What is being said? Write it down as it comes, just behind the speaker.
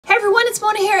it's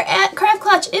Mona here at Craft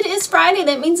Klatch. It is Friday.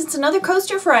 That means it's another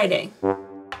Coaster Friday.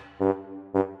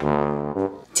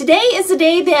 Today is the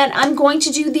day that I'm going to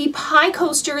do the pie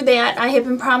coaster that I have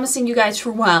been promising you guys for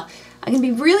a while. I'm going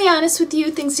to be really honest with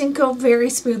you, things didn't go very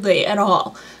smoothly at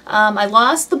all. I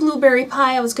lost the blueberry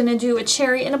pie. I was going to do a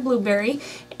cherry and a blueberry,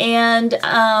 and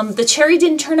the cherry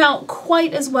didn't turn out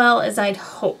quite as well as I'd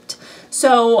hoped.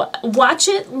 So watch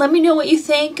it, let me know what you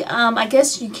think. I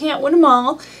guess you can't win them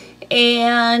all,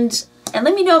 and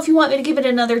let me know if you want me to give it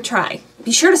another try.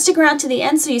 Be sure to stick around to the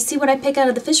end so you see what I pick out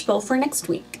of the fishbowl for next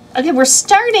week. Okay, we're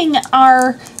starting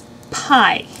our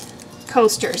pie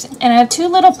coasters, and I have two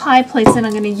little pie plates that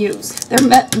I'm going to use.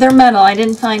 They're metal. I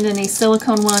didn't find any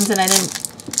silicone ones, and I didn't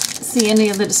see any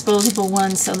of the disposable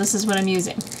ones, so this is what I'm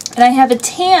using. And I have a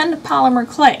tan polymer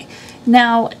clay.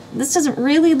 Now, this doesn't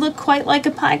really look quite like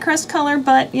a pie crust color,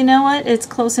 but you know what? It's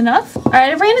close enough. All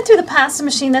right, I ran it through the pasta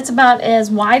machine. That's about as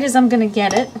wide as I'm going to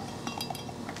get it.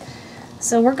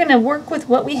 So we're going to work with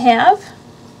what we have.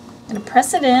 I'm going to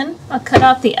press it in. I'll cut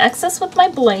out the excess with my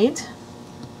blade.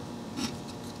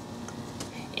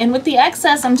 And with the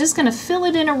excess, I'm just going to fill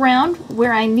it in around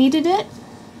where I needed it.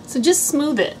 So just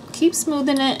smooth it. Keep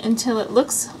smoothing it until it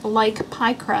looks like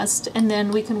pie crust, and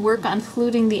then we can work on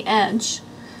fluting the edge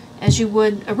as you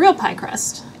would a real pie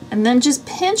crust. And then just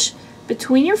pinch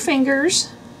between your fingers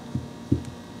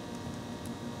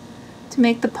to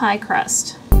make the pie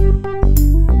crust.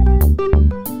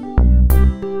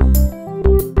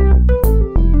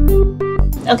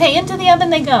 Okay, into the oven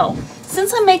they go.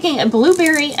 Since I'm making a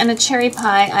blueberry and a cherry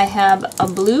pie, I have a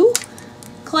blue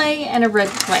clay and a red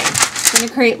clay. I'm going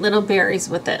to create little berries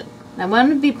with it. I want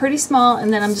them to be pretty small,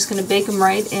 and then I'm just going to bake them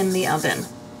right in the oven.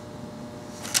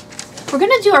 We're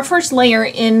going to do our first layer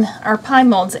in our pie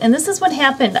molds, and this is what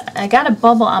happened. I got a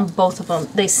bubble on both of them.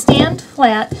 They stand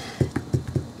flat,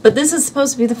 but this is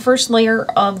supposed to be the first layer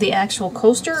of the actual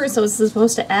coaster, so it's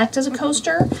supposed to act as a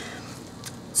coaster.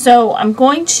 So I'm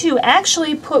going to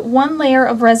actually put one layer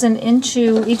of resin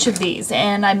into each of these,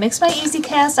 and I mixed my Easy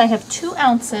Cast. I have 2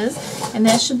 ounces, and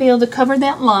that should be able to cover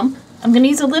that lump. I'm going to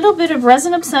use a little bit of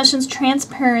Resin Obsessions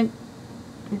transparent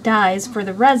dyes for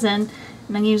the resin, and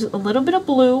I'm going to use a little bit of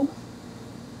blue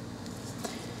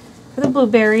for the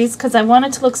blueberries because I want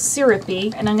it to look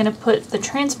syrupy, and I'm going to put the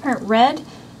transparent red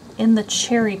in the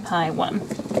cherry pie one.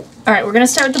 Alright, we're going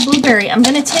to start with the blueberry. I'm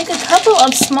going to take a couple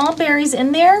of small berries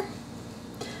in there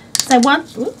because I want,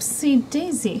 oopsie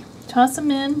daisy, toss them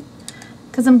in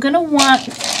because I'm going to want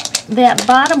that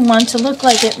bottom one to look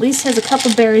like it at least has a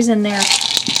couple berries in there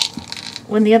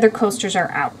when the other coasters are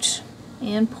out.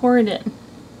 And pour it in.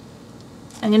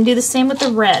 I'm going to do the same with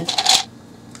the red.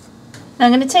 Now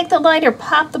I'm going to take the lighter,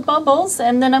 pop the bubbles,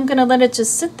 and then I'm going to let it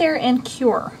just sit there and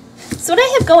cure. So what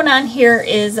I have going on here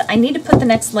is I need to put the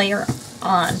next layer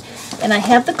on. And I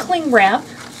have the cling wrap,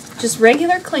 just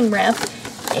regular cling wrap,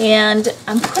 and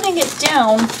I'm putting it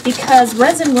down because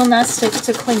resin will not stick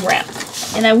to cling wrap.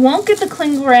 And I won't get the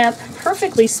cling wrap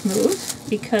perfectly smooth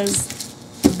because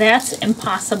that's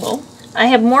impossible. I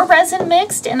have more resin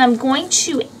mixed, and I'm going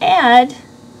to add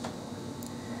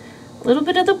a little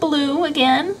bit of the blue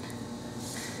again,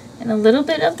 and a little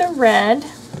bit of the red,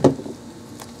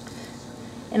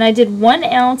 and I did 1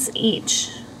 ounce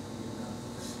each.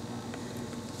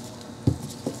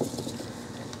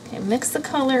 Okay, mix the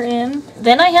color in.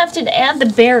 Then I have to add the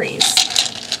berries.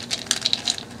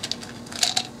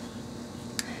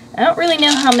 I don't really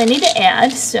know how many to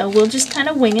add, so we'll just kind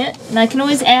of wing it, and I can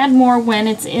always add more when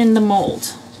it's in the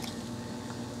mold.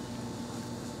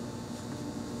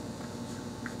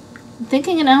 I'm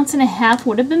thinking 1.5 ounces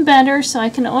would have been better, so I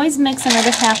can always mix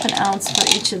another 1/2 ounce for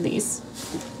each of these.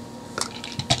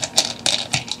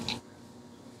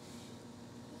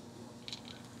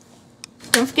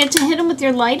 Don't forget to hit them with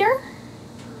your lighter.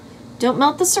 Don't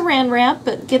melt the saran wrap,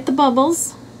 but get the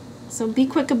bubbles, so be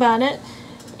quick about it.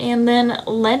 And then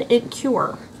let it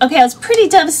cure. Okay, I was pretty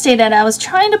devastated. I was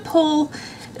trying to pull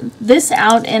this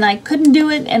out and I couldn't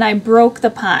do it, and I broke the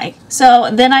pie.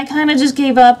 So then I kind of just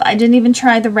gave up. I didn't even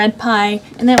try the red pie,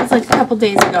 and that was like a couple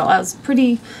days ago. I was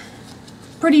pretty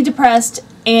depressed,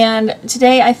 and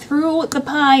today I threw the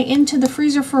pie into the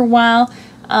freezer for a while,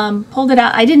 pulled it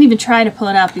out. I didn't even try to pull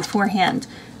it out beforehand,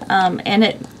 and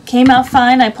it came out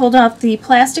fine. I pulled off the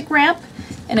plastic wrap,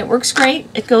 and it works great.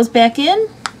 It goes back in,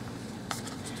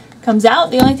 comes out.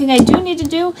 The only thing I do need to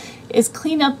do is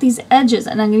clean up these edges,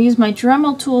 and I'm going to use my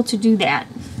Dremel tool to do that,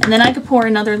 and then I could pour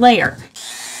another layer.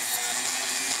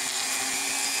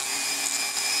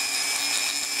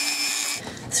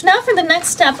 So now for the next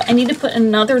step, I need to put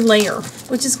another layer,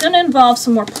 which is going to involve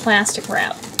some more plastic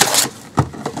wrap.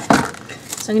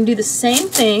 So I'm going to do the same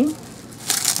thing.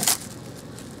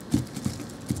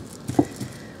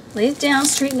 Lay it down,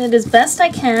 straighten it as best I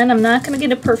can. I'm not going to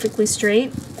get it perfectly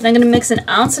straight. And I'm going to mix 1.5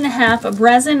 ounces of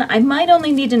resin. I might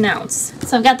only need 1 ounce.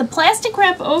 So I've got the plastic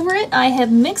wrap over it. I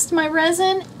have mixed my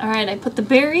resin. All right, I put the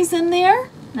berries in there.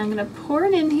 And I'm going to pour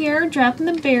it in here, dropping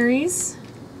the berries.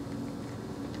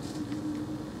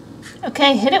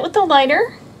 Okay, hit it with the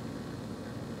lighter.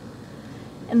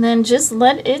 And then just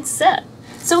let it set.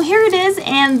 So here it is,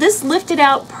 and this lifted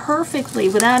out perfectly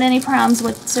without any problems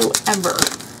whatsoever.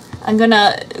 I'm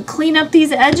gonna clean up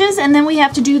these edges, and then we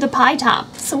have to do the pie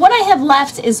top. So what I have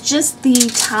left is just the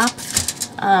top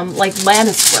like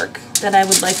lattice work that I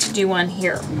would like to do on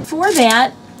here. For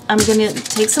that, I'm gonna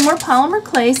take some more polymer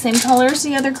clay, same color as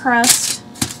the other crust.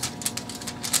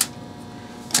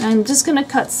 And I'm just gonna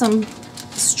cut some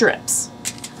strips.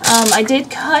 I did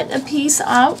cut a piece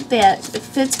out that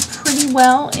fits pretty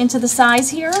well into the size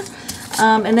here,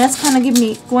 and that's kind of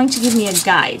going to give me a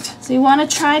guide. So you want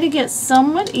to try to get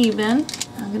somewhat even.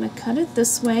 I'm going to cut it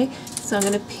this way. So I'm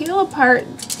going to peel apart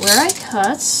where I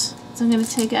cut. So I'm going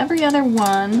to take every other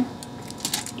one.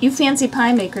 You fancy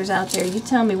pie makers out there, you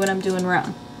tell me what I'm doing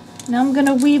wrong. Now I'm going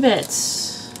to weave it.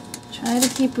 Try to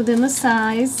keep within the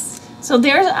size. So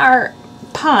there's our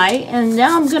pie, and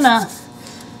now I'm going to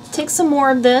take some more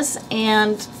of this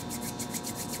and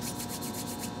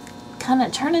kind of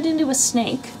turn it into a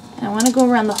snake. And I want to go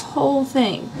around the whole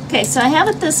thing. Okay, so I have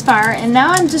it this far, and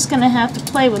now I'm just going to have to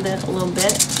play with it a little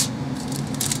bit.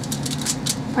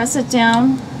 Press it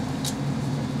down.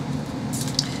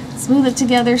 Smooth it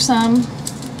together some.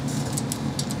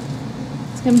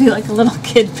 It's going to be like a little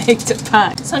kid baked a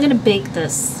pie. So I'm going to bake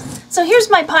this. So here's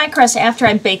my pie crust after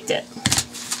I baked it.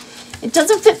 It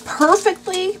doesn't fit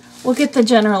perfectly. We'll get the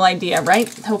general idea, right?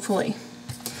 Hopefully.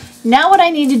 Now what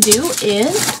I need to do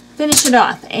is finish it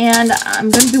off. And I'm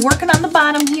going to be working on the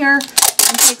bottom here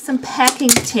and take some packing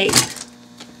tape.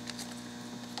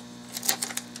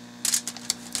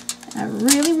 I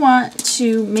really want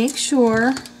to make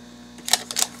sure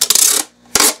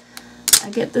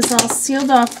I get this all sealed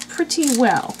off pretty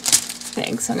well.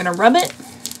 Okay, so I'm going to rub it.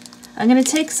 I'm going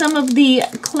to take some of the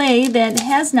clay that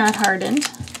has not hardened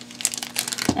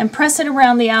and press it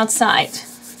around the outside.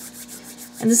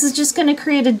 And this is just going to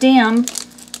create a dam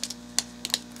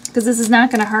because this is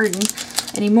not going to harden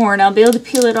anymore. And I'll be able to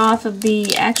peel it off of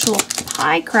the actual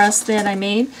pie crust that I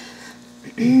made.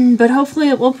 But hopefully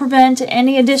it will prevent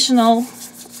any additional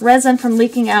resin from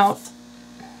leaking out,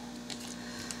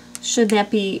 should that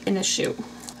be an issue.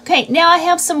 Okay, now I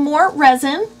have some more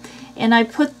resin, and I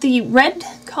put the red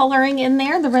coloring in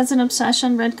there, the Resin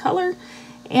Obsession red color.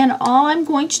 And all I'm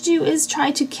going to do is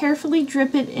try to carefully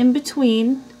drip it in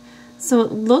between so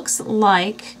it looks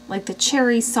like the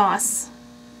cherry sauce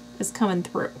is coming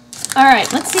through.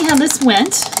 Alright, let's see how this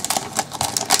went.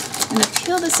 I'm going to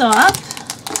peel this off.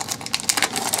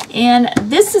 And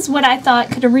this is what I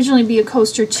thought could originally be a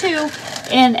coaster too.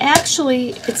 And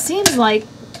actually, it seems like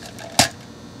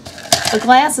the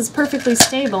glass is perfectly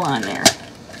stable on there.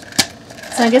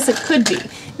 So I guess it could be.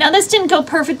 Now this didn't go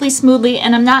perfectly smoothly,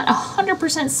 and I'm not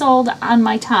 100% sold on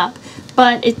my top,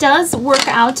 but it does work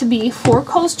out to be 4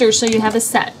 coasters, so you have a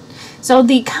set. So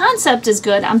the concept is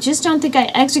good. I just don't think I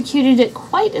executed it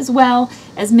quite as well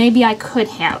as maybe I could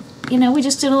have. You know, we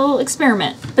just did a little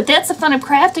experiment. But that's the fun of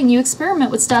crafting. You experiment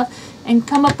with stuff and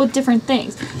come up with different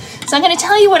things. So I'm going to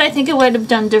tell you what I think I would have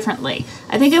done differently.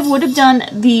 I think I would have done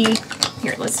the...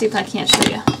 Here, let's see if I can't show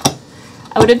you.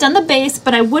 I would have done the base,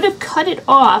 but I would have cut it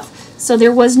off so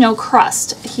there was no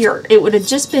crust here. It would have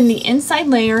just been the inside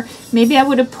layer. Maybe I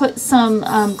would have put some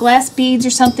glass beads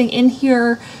or something in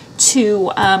here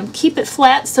to keep it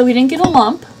flat so we didn't get a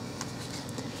lump.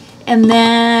 And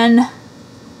then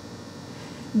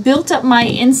built up my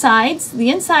insides. The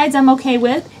insides I'm okay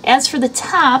with. As for the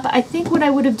top, I think what I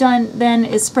would have done then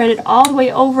is spread it all the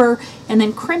way over and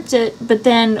then crimped it, but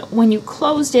then when you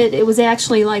closed it, it was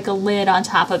actually like a lid on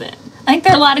top of it. I think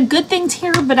there are a lot of good things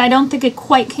here, but I don't think it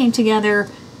quite came together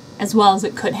as well as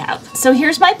it could have. So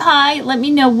here's my pie. Let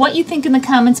me know what you think in the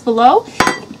comments below,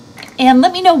 and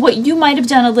let me know what you might have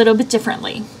done a little bit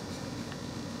differently.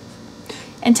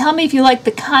 And tell me if you like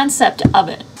the concept of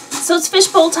it. So it's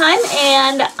fishbowl time,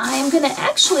 and I'm going to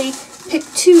actually pick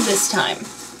 2 this time.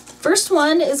 First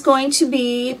one is going to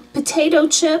be potato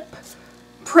chip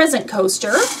present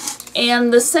coaster,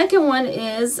 and the second one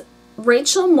is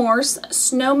Rachel Morse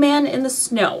Snowman in the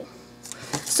Snow.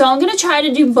 So I'm going to try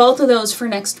to do both of those for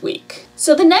next week.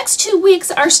 So the next 2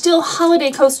 weeks are still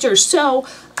holiday coasters, so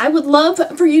I would love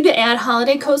for you to add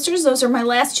holiday coasters. Those are my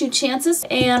last 2 chances,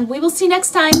 and we will see you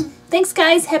next time. Thanks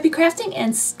guys, happy crafting,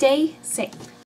 and stay safe.